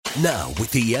Now, with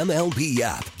the MLB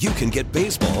app, you can get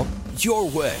baseball your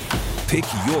way. Pick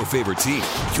your favorite team,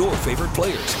 your favorite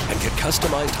players, and get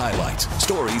customized highlights,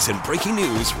 stories, and breaking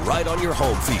news right on your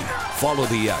home feed. Follow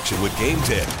the action with Game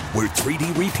 10, where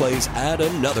 3D replays add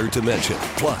another dimension.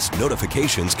 Plus,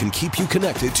 notifications can keep you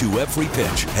connected to every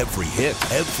pitch, every hit,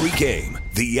 every game.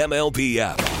 The MLB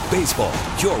app. Baseball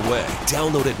your way.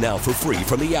 Download it now for free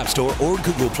from the App Store or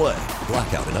Google Play.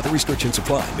 Blackout and other restrictions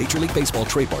apply. Major League Baseball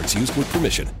trademarks used with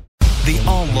permission. The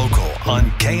All Local on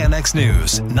KNX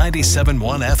News 97.1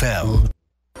 FM.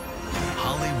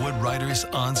 Hollywood writers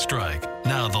on strike.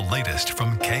 Now the latest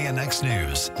from KNX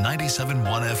News 97.1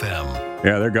 FM.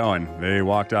 Yeah, they're going. They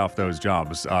walked off those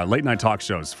jobs. Late night talk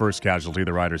shows, first casualty,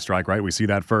 the writers' strike, right? We see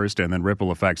that first, and then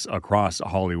ripple effects across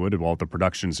Hollywood while the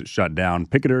productions shut down.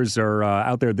 Picketers are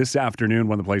out there this afternoon,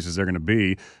 one of the places they're going to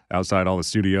be outside all the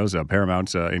studios,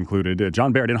 Paramount included.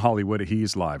 John Barrett in Hollywood,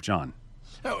 he's live. John.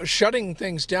 Shutting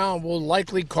things down will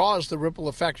likely cause the ripple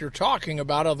effect you're talking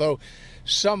about, although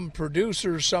some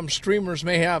producers, some streamers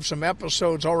may have some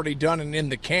episodes already done and in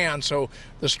the can, so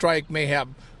the strike may have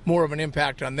more of an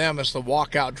impact on them as the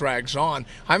walkout drags on.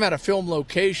 I'm at a film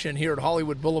location here at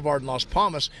Hollywood Boulevard in Las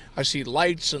Palmas. I see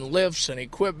lights and lifts and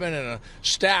equipment and a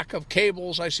stack of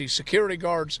cables. I see security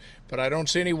guards, but I don't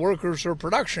see any workers or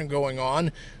production going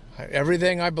on.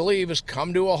 Everything, I believe, has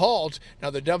come to a halt. Now,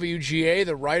 the WGA,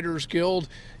 the Writers Guild,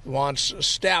 wants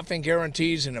staffing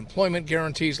guarantees and employment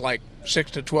guarantees like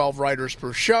 6 to 12 writers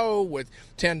per show with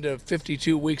 10 to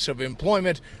 52 weeks of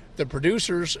employment. The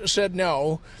producers said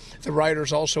no. The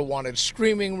writers also wanted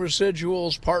streaming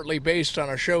residuals, partly based on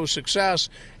a show's success,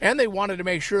 and they wanted to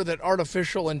make sure that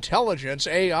artificial intelligence,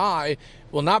 AI,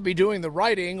 will not be doing the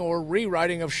writing or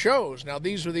rewriting of shows. Now,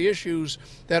 these are the issues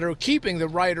that are keeping the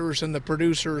writers and the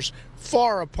producers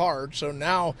far apart. So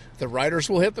now the writers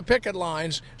will hit the picket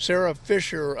lines. Sarah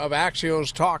Fisher of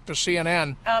Axios talked to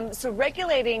CNN. So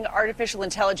regulating artificial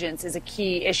intelligence is a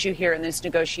key issue here in this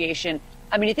negotiation.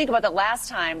 I mean, you think about the last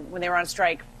time when they were on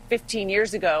strike 15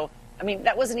 years ago. I mean,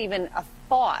 that wasn't even a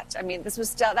thought. I mean,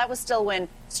 that was still when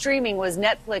streaming was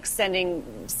Netflix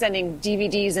sending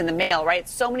DVDs in the mail, right?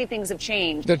 So many things have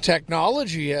changed. The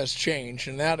technology has changed,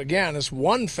 and that, again, is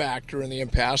one factor in the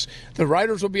impasse. The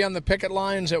writers will be on the picket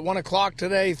lines at 1 o'clock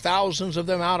today, thousands of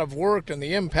them out of work, and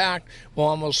the impact will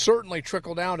almost certainly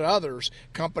trickle down to others.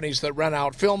 Companies that rent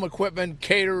out film equipment,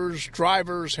 caterers,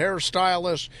 drivers,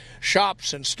 hairstylists,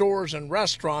 shops and stores and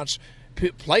restaurants,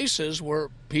 places where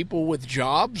people with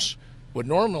jobs would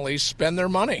normally spend their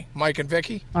money. Mike and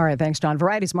Vicky. All right, thanks, John.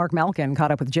 Variety's Mark Malkin caught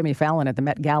up with Jimmy Fallon at the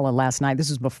Met Gala last night. This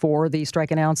is before the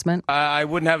strike announcement. I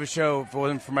wouldn't have a show if it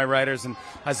wasn't for my writers, and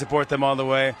I support them all the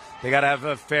way. They got to have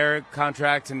a fair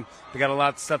contract, and they got a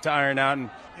lot of stuff to iron out. And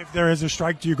if there is a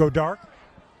strike, do you go dark?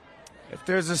 If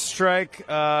there's a strike,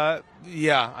 yeah,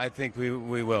 I think we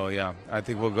will. Yeah, I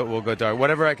think we'll go dark.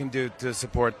 Whatever I can do to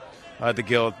support the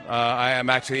Guild. I am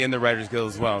actually in the Writers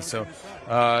Guild as well. So,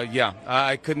 yeah,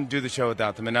 I couldn't do the show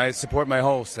without them, and I support my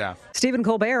whole staff. Stephen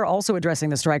Colbert also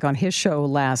addressing the strike on his show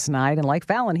last night. And like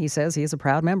Fallon, he says he is a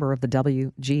proud member of the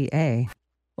WGA.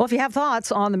 Well, if you have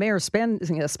thoughts on the mayor's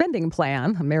spending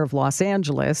plan, the mayor of Los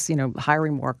Angeles,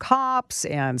 hiring more cops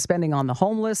and spending on the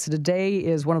homeless, today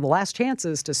is one of the last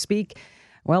chances to speak,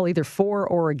 well, either for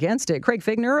or against it. Craig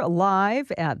Figner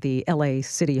live at the LA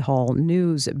City Hall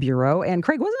News Bureau. And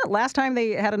Craig, wasn't it last time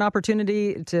they had an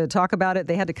opportunity to talk about it,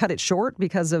 they had to cut it short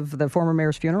because of the former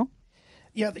mayor's funeral?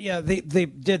 Yeah, they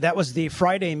did. That was the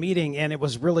Friday meeting, and it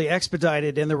was really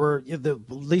expedited, and there were at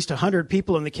least 100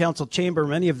 people in the council chamber.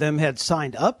 Many of them had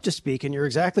signed up to speak, and you're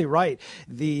exactly right.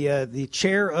 The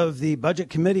chair of the budget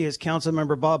committee is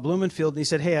Councilmember Bob Blumenfield, and he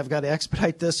said, hey, I've got to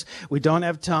expedite this. We don't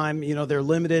have time. They're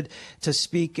limited to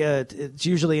speak. It's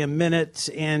usually a minute,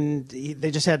 and they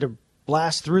just had to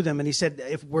blast through them. And he said,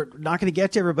 if we're not going to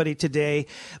get to everybody today,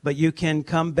 but you can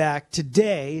come back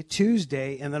today,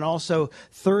 Tuesday, and then also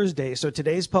Thursday. So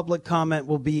today's public comment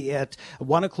will be at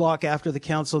 1 o'clock after the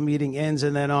council meeting ends.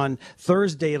 And then on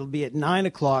Thursday, it'll be at 9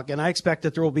 o'clock. And I expect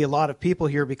that there will be a lot of people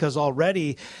here because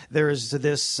already there's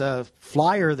this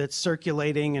flyer that's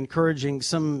circulating, encouraging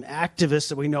some activists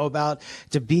that we know about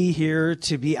to be here,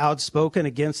 to be outspoken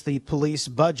against the police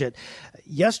budget.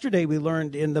 Yesterday, we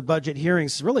learned in the budget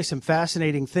hearings really some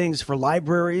fascinating things for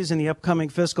libraries in the upcoming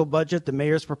fiscal budget. The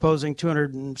mayor's proposing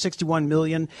 $261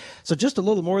 million, so just a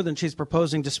little more than she's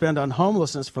proposing to spend on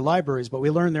homelessness for libraries. But we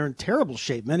learned they're in terrible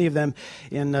shape, many of them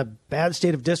in a bad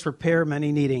state of disrepair,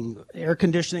 many needing air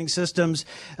conditioning systems.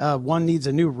 One needs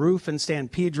a new roof in San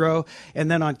Pedro. And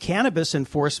then on cannabis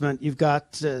enforcement, you've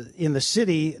got in the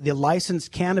city the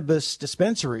licensed cannabis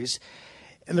dispensaries.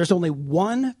 and there's only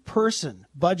one person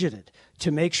budgeted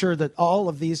to make sure that all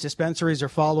of these dispensaries are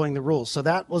following the rules. So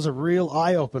that was a real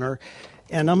eye-opener.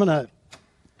 And I'm gonna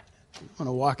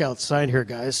walk outside here,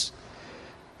 guys,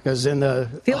 because in the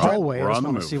hallway, I just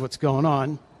want to see what's going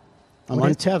on. I'm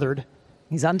untethered.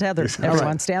 He's untethered. Everyone,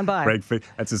 right. Stand by.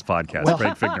 That's his podcast.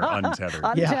 Greg Figner, Untethered.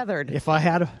 Untethered. Yeah, if I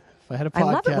had a podcast, I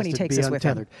love it when he takes us with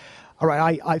him. All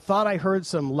right, I thought I heard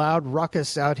some loud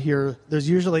ruckus out here. There's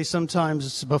usually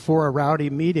sometimes before a rowdy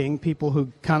meeting, people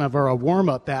who kind of are a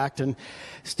warm-up act and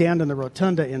stand in the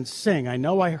rotunda and sing. I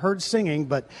know I heard singing,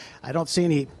 but I don't see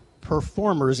any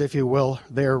performers, if you will,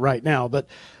 there right now. But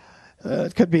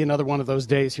it could be another one of those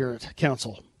days here at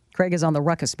Council. Craig is on the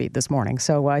ruckus beat this morning,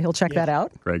 so he'll check that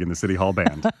out. Craig in the City Hall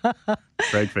Band.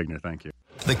 Craig Figner, thank you.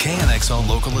 The KNX All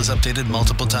Local is updated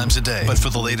multiple times a day. But for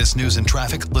the latest news and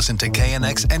traffic, listen to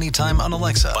KNX anytime on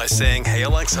Alexa by saying, "Hey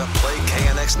Alexa, play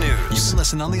KNX News." You can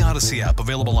listen on the Odyssey app,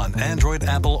 available on Android,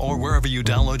 Apple, or wherever you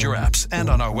download your apps, and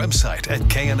on our website at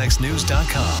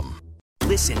knxnews.com.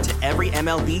 Listen to every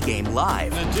MLB game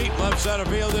live. In the deep left center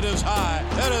field, it is high,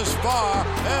 it is far,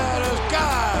 it is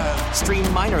gone.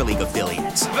 Stream minor league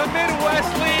affiliates. The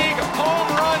Midwest League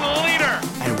home run leader.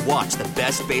 And watch the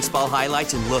best baseball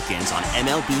highlights and look-ins on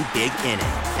MLB Big Inning.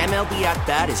 MLB At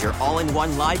Bat is your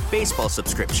all-in-one live baseball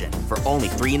subscription for only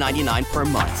 $3.99 per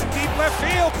month. Deep left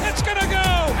field, it's gonna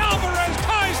go. Alvarez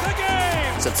ties the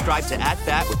game. Subscribe to At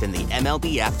Bat within the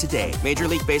MLB app today. Major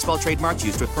League Baseball trademarks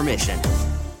used with permission.